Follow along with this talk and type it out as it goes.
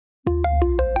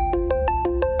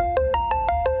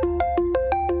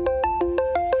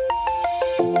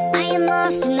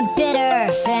lost in the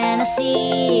bitter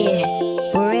fantasy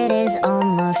where it is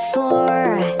almost 4.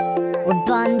 We're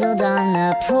bundled on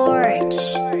the porch,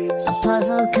 a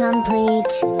puzzle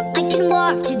complete. I can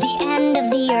walk to the end of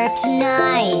the earth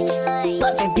tonight,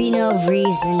 but there'd be no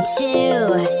reason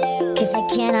to, 'cause I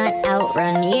cannot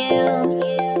outrun you.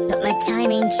 But my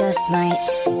timing just might.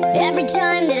 Every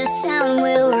time that a sound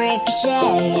will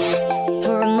ricochet,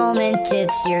 for a moment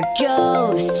it's your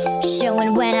ghost,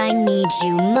 showing when I need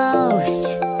you most,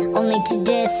 only to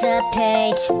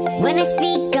dissipate. When I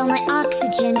speak, all my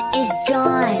oxygen is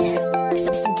gone,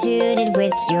 substituted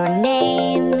with your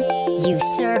name. You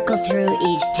circle through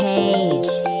each page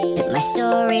that my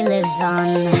story lives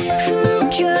on. Who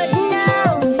could know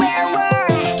where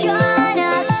we're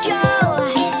gonna go?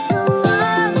 It's a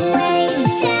long way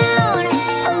down,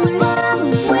 a long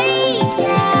way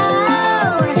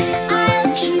down. I'll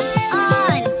keep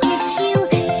on if you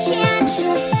can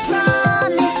just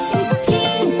promise and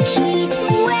pinky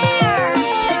swear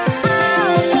that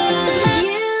I'll meet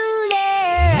you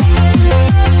there.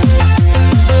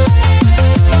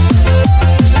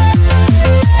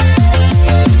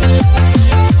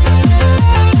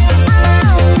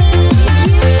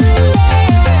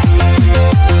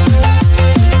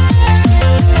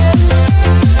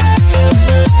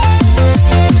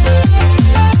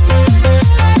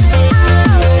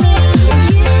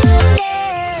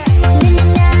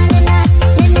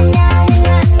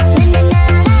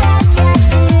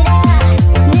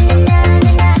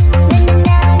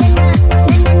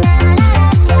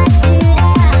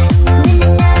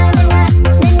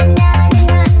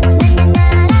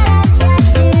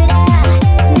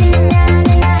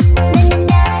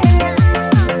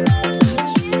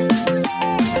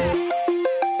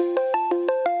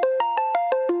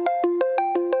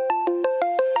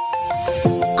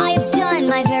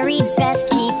 My very best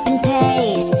keeping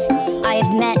pace. I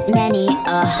have met many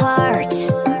a heart,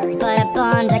 but a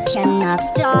bond I cannot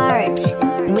start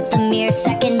with the mere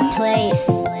second place.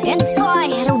 And if I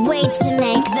had a